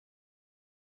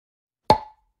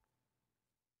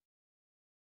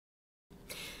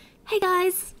Hey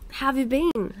guys, how have you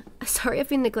been? Sorry I've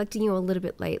been neglecting you a little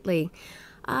bit lately.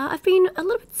 I've been a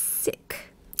little bit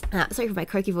sick. Sorry for my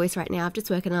croaky voice right now. I've just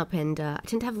woken up and I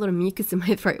tend to have a lot of mucus in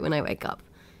my throat when I wake up.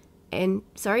 And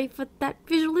sorry for that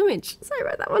visual image. Sorry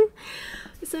about that one.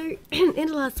 So, end of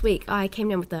last week, I came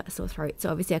down with a sore throat, so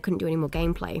obviously I couldn't do any more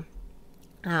gameplay.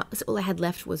 So all I had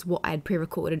left was what I had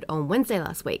pre-recorded on Wednesday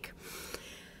last week.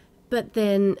 But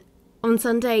then on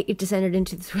Sunday, it descended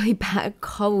into this really bad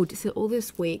cold. So all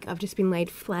this week, I've just been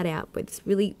laid flat out with this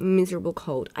really miserable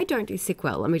cold. I don't do sick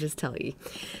well, let me just tell you.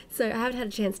 So I haven't had a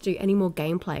chance to do any more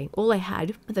gameplay. All I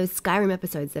had were those Skyrim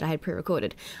episodes that I had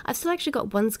pre-recorded. I've still actually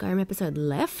got one Skyrim episode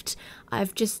left.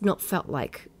 I've just not felt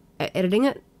like editing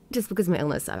it, just because of my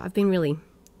illness. I've been really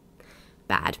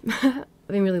bad.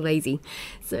 I've been really lazy.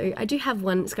 So I do have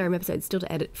one Skyrim episode still to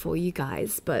edit for you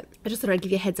guys, but I just thought I'd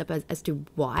give you a heads up as to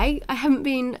why I haven't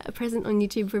been present on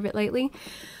YouTube for a bit lately.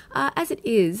 As it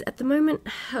is, at the moment,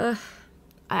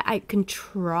 I can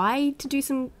try to do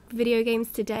some video games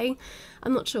today.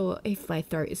 I'm not sure if my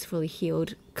throat is fully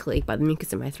healed clearly by the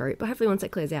mucus in my throat, but hopefully once it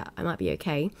clears out, I might be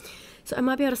okay. So I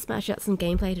might be able to smash out some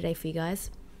gameplay today for you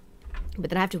guys, but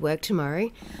then I have to work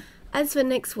tomorrow. As for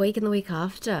next week and the week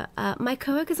after, my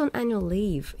co-worker's on annual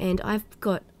leave and I've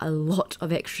got a lot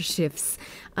of extra shifts.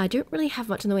 I don't really have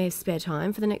much in the way of spare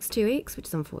time for the next 2 weeks, which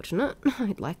is unfortunate.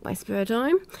 I'd like my spare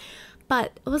time.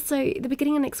 But also, the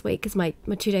beginning of next week is my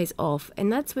 2 days off, and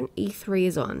that's when E3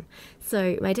 is on.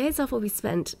 So my days off will be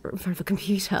spent in front of a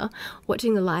computer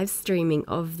watching the live streaming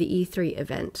of the E3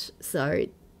 event. So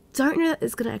don't know that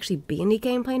there's going to actually be any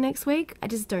gameplay next week. I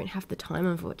just don't have the time,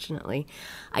 unfortunately.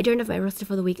 I don't have my roster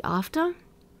for the week after,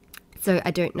 so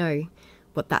I don't know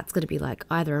what that's going to be like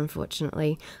either,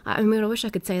 unfortunately. I mean, I wish I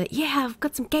could say that, yeah, I've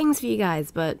got some games for you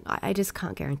guys, but I just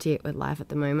can't guarantee it with life at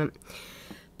the moment.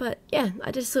 But yeah,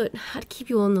 I just thought I'd keep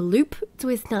you on the loop. It's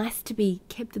always nice to be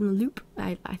kept in the loop,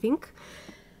 I think.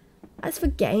 As for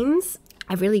games,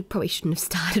 I really probably shouldn't have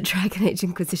started Dragon Age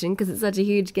Inquisition because it's such a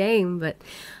huge game, but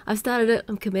I've started it.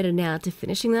 I'm committed now to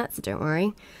finishing that, so don't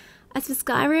worry. As for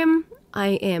Skyrim, I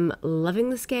am loving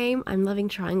this game. I'm loving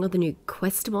trying all the new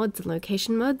quest mods and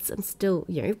location mods. I'm still,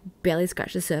 barely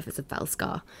scratched the surface of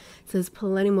Valskar, so there's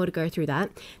plenty more to go through that.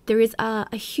 There is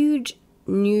a huge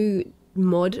new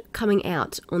mod coming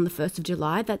out on the 1st of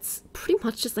July that's pretty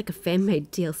much just like a fan-made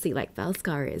DLC like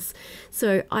Valskar is.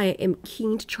 So I am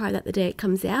keen to try that the day it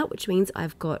comes out, which means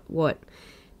I've got,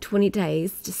 20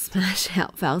 days to smash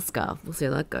out Valskar. We'll see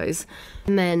how that goes.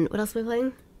 And then, what else am I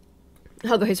playing?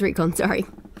 Oh, Ghost Recon, sorry.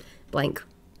 Blank.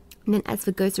 And then as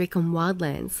for Ghost Recon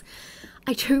Wildlands,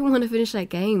 I do want to finish that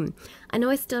game. I know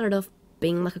I started off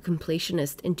being like a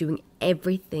completionist and doing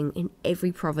everything in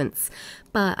every province,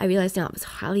 but I realized now it was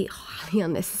highly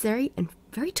unnecessary and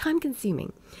very time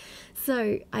consuming.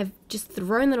 So I've just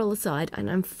thrown that all aside and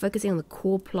I'm focusing on the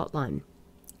core plot line.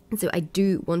 And so I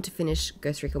do want to finish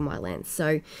Ghost Recon Wildlands.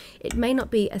 So it may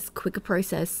not be as quick a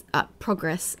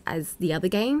progress as the other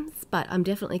games, but I'm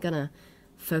definitely gonna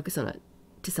focus on it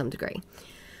to some degree.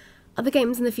 Other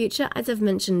games in the future, as I've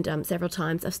mentioned several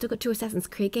times, I've still got 2 Assassin's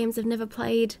Creed games I've never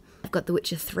played. I've got The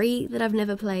Witcher 3 that I've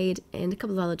never played, and a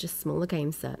couple of other just smaller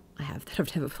games that I have that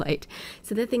I've never played.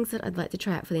 So they're things that I'd like to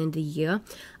try out for the end of the year.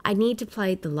 I need to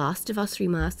play The Last of Us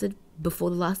Remastered before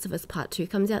The Last of Us Part 2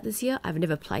 comes out this year. I've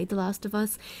never played The Last of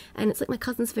Us, and it's like my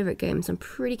cousin's favourite game, so I'm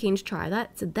pretty keen to try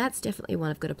that. So that's definitely one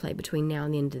I've got to play between now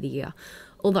and the end of the year.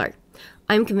 Although,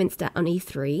 I'm convinced that on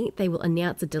E3, they will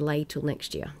announce a delay till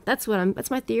next year. That's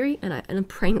my theory, and I'm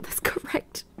praying that that's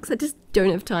correct, because I just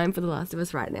don't have time for The Last of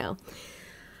Us right now.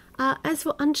 As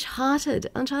for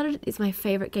Uncharted is my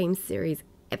favourite game series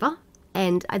ever,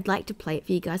 and I'd like to play it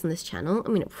for you guys on this channel. I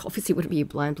mean, it obviously wouldn't be a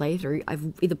blind playthrough.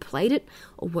 I've either played it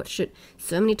or watched it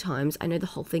so many times, I know the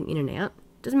whole thing in and out.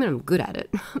 Doesn't mean I'm good at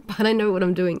it, but I know what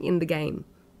I'm doing in the game,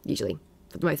 usually,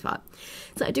 for the most part.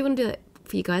 So I do want to do that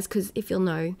for you guys, because if you'll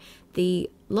know, the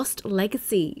Lost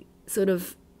Legacy sort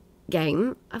of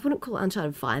game, I wouldn't call it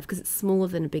Uncharted 5 because it's smaller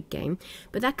than a big game,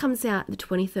 but that comes out the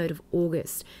 23rd of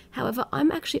August. However,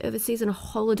 I'm actually overseas on a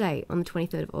holiday on the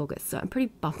 23rd of August, so I'm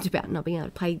pretty bummed about not being able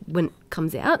to play when it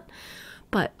comes out,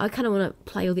 but I kind of want to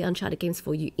play all the Uncharted games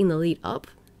for you in the lead up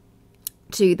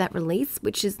to that release,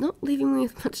 which is not leaving me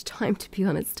with much time, to be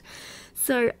honest.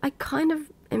 So I kind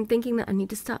of am thinking that I need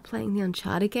to start playing the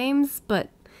Uncharted games, but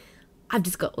I've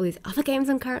just got all these other games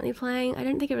I'm currently playing. I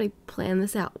don't think I really planned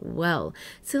this out well.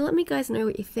 So let me guys know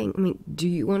what you think. I mean, do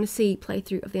you want to see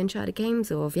playthrough of the Uncharted games,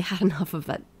 or have you had enough of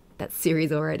that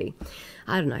series already?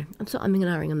 I don't know. I'm still umming and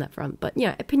ahhing on that front. But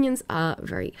yeah, opinions are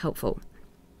very helpful.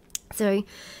 So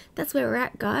that's where we're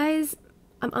at, guys.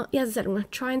 Yeah, as I said, I'm going to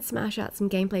try and smash out some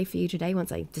gameplay for you today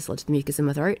once I dislodge the mucus in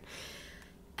my throat.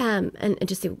 and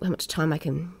just see how much time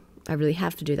I really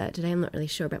have to do that today. I'm not really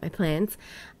sure about my plans.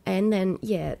 And then,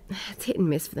 yeah, it's hit and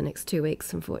miss for the next 2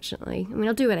 weeks, unfortunately. I mean,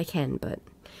 I'll do what I can, but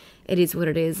it is what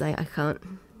it is. I can't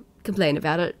complain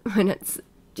about it when it's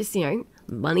just, you know,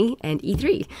 money and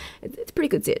E3. It's a pretty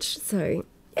good sitch. So,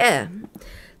 yeah.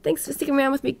 Thanks for sticking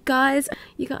around with me, guys.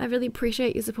 I really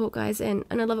appreciate your support, guys. And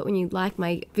I love it when you like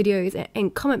my videos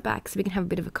and comment back so we can have a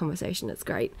bit of a conversation. It's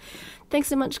great. Thanks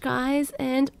so much, guys.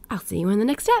 And I'll see you in the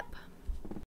next step.